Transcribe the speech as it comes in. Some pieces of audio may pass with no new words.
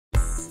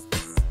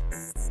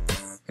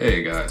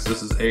Hey guys,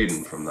 this is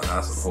Aiden from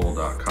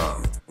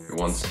theacidhole.com, your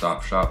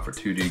one-stop shop for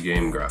 2D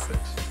game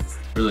graphics.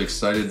 Really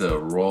excited to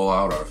roll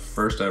out our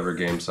first ever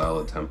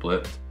GameSalad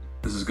template.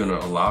 This is going to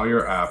allow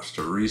your apps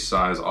to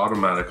resize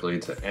automatically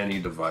to any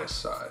device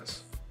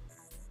size.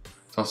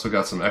 It's also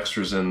got some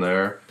extras in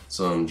there,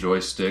 some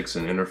joysticks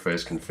and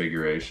interface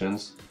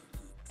configurations.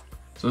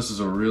 So this is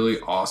a really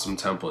awesome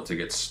template to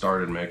get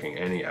started making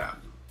any app.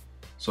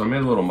 So I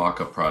made a little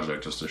mock-up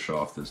project just to show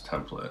off this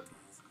template.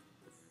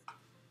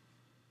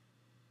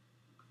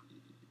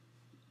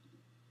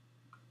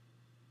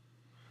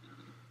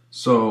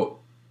 So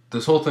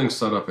this whole thing's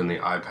set up in the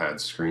iPad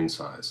screen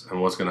size,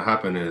 and what's going to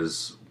happen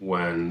is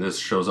when this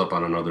shows up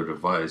on another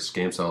device,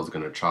 GameCircle is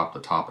going to chop the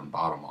top and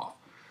bottom off.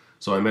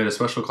 So I made a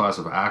special class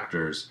of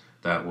actors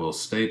that will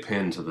stay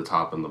pinned to the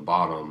top and the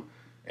bottom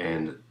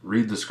and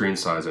read the screen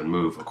size and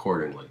move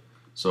accordingly.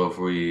 So if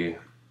we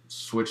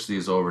switch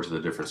these over to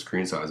the different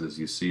screen sizes,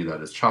 you see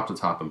that it's chopped the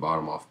top and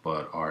bottom off,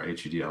 but our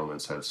HUD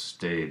elements have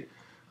stayed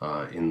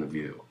in the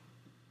view. So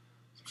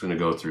I'm just going to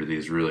go through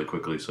these really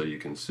quickly so you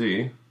can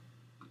see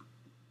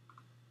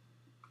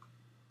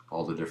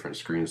all the different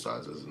screen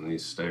sizes, and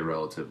these stay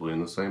relatively in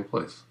the same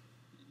place.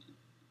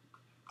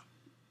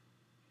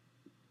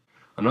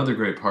 Another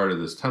great part of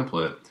this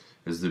template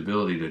is the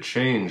ability to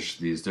change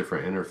these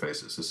different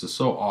interfaces. This is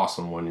so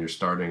awesome when you're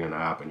starting an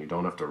app and you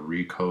don't have to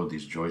recode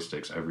these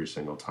joysticks every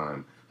single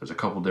time. There's a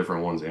couple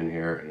different ones in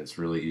here, and it's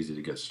really easy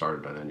to get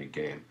started on any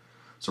game.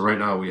 So right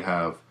now we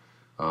have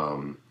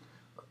one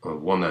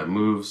that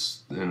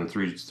moves in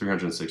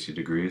 360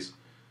 degrees,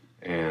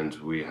 and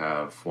we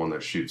have one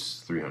that shoots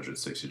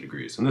 360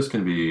 degrees. And this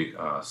can be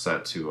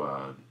set to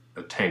a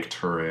tank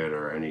turret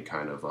or any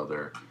kind of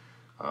other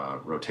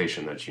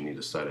rotation that you need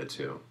to set it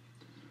to.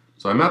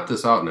 So I mapped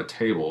this out in a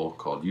table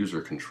called user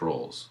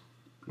controls.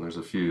 And there's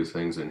a few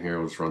things in here.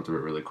 We'll just run through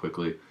it really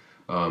quickly.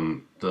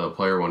 The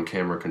player one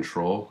camera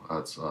control,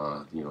 that's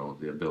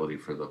the ability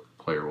for the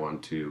player one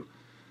to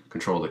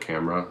control the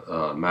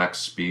camera. Max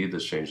speed,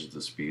 this changes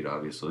the speed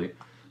obviously.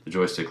 The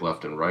joystick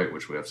left and right,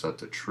 which we have set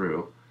to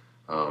true.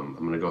 I'm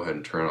going to go ahead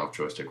and turn off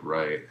joystick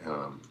right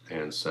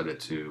and set it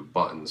to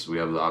buttons. We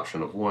have the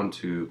option of 1,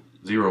 2,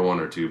 0, 1,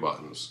 or 2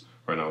 buttons.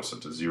 Right now it's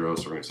set to 0,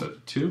 so we're going to set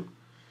it to 2.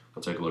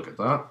 We'll take a look at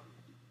that.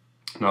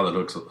 Now that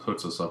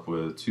hooks us up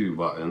with 2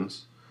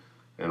 buttons,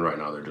 and right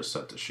now they're just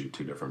set to shoot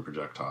 2 different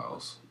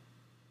projectiles.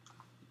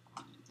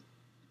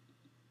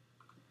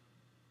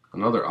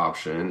 Another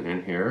option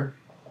in here,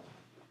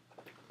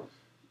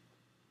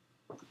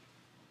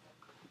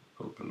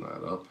 open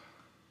that up,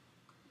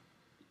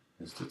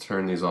 is to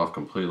turn these off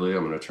completely.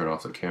 I'm going to turn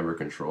off the camera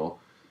control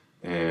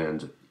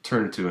and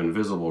turn it to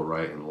invisible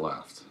right and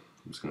left.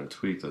 I'm just going to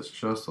tweak this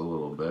just a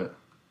little bit,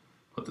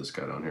 put this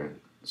guy down here.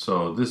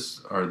 So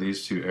these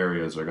 2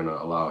 areas are going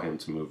to allow him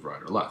to move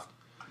right or left.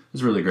 This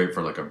is really great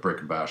for like a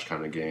brick bash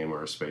kind of game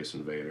or a Space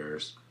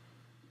Invaders.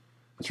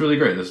 It's really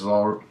great. This is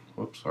all,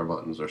 whoops, our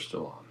buttons are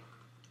still on.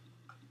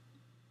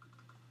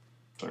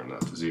 Turn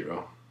that to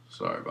 0.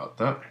 Sorry about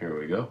that. Here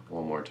we go.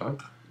 One more time.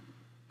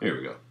 Here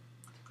we go.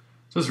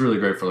 So this is really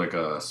great for like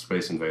a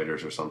Space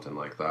Invaders or something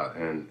like that,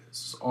 and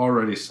it's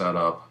already set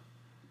up.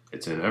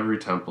 It's in every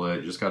template.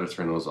 You just got to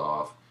turn those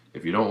off.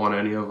 If you don't want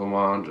any of them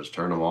on, just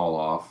turn them all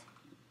off,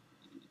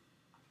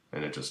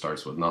 and it just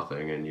starts with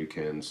nothing, and you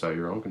can set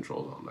your own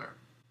controls on there.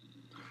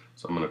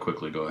 So I'm going to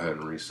quickly go ahead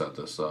and reset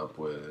this up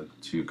with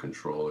 2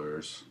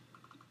 controllers.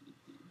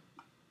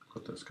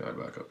 Put this guy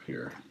back up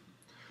here.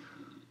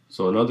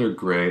 So another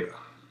great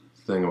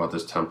thing about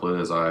this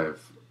template is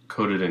I've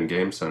coded in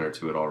GameCenter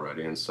to it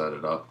already and set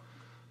it up.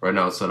 Right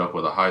now it's set up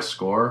with a high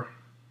score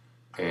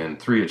and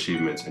 3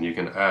 achievements, and you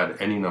can add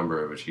any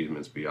number of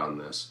achievements beyond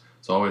this.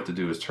 So all we have to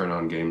do is turn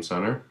on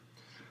GameCenter.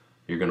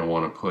 You're going to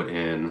want to put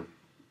in,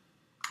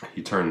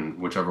 you turn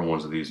whichever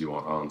ones of these you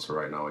want on. So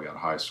right now we got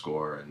high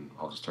score, and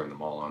I'll just turn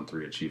them all on,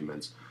 3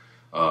 achievements.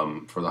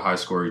 For the high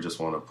score, you just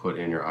want to put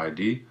in your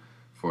ID.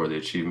 For the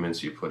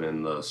achievements, you put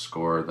in the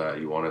score that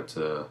you want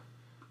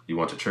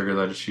to trigger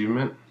that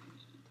achievement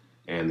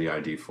and the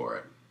ID for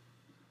it.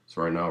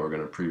 So right now we're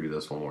going to preview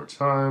this one more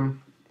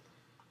time.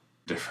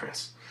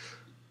 Difference.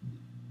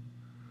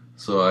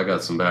 So I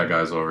got some bad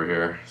guys over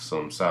here,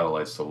 some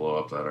satellites to blow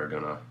up that are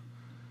gonna,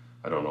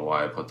 I don't know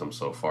why I put them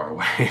so far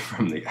away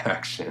from the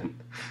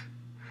action.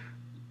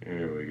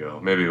 Here we go.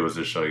 Maybe it was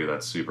to show you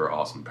that super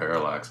awesome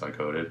parallax I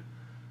coded.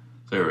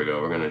 So here we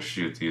go. We're gonna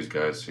shoot these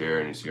guys here,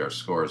 and you see our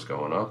scores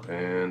going up,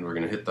 and we're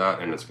gonna hit that,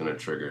 and it's gonna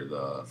trigger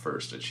the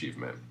first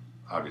achievement.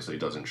 Obviously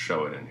it doesn't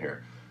show it in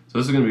here. So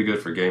this is gonna be good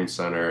for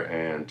GameCenter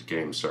and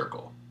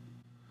GameCircle.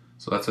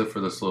 So that's it for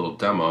this little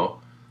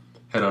demo.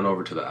 Head on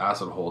over to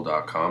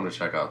theacidhole.com to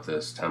check out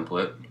this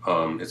template.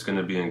 It's going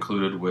to be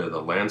included with a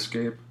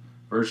landscape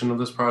version of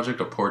this project,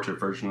 a portrait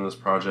version of this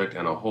project,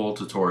 and a whole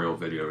tutorial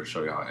video to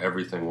show you how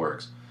everything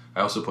works.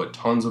 I also put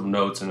tons of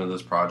notes into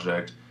this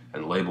project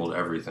and labeled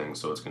everything,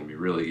 so it's going to be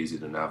really easy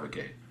to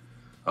navigate.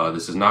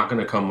 This is not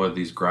going to come with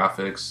these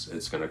graphics.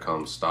 It's going to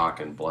come stock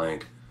and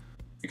blank.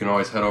 You can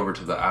always head over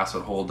to the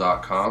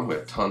assethole.com. We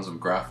have tons of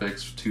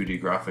graphics,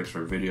 2D graphics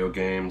for video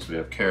games. We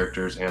have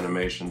characters,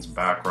 animations,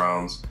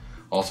 backgrounds,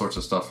 all sorts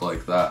of stuff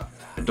like that.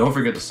 And don't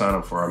forget to sign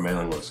up for our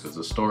mailing list because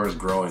the store is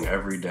growing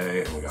every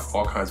day and we got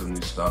all kinds of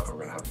new stuff and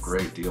we're going to have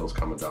great deals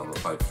coming down the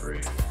pipe for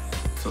you.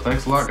 So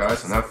thanks a lot,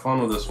 guys, and have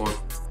fun with this one.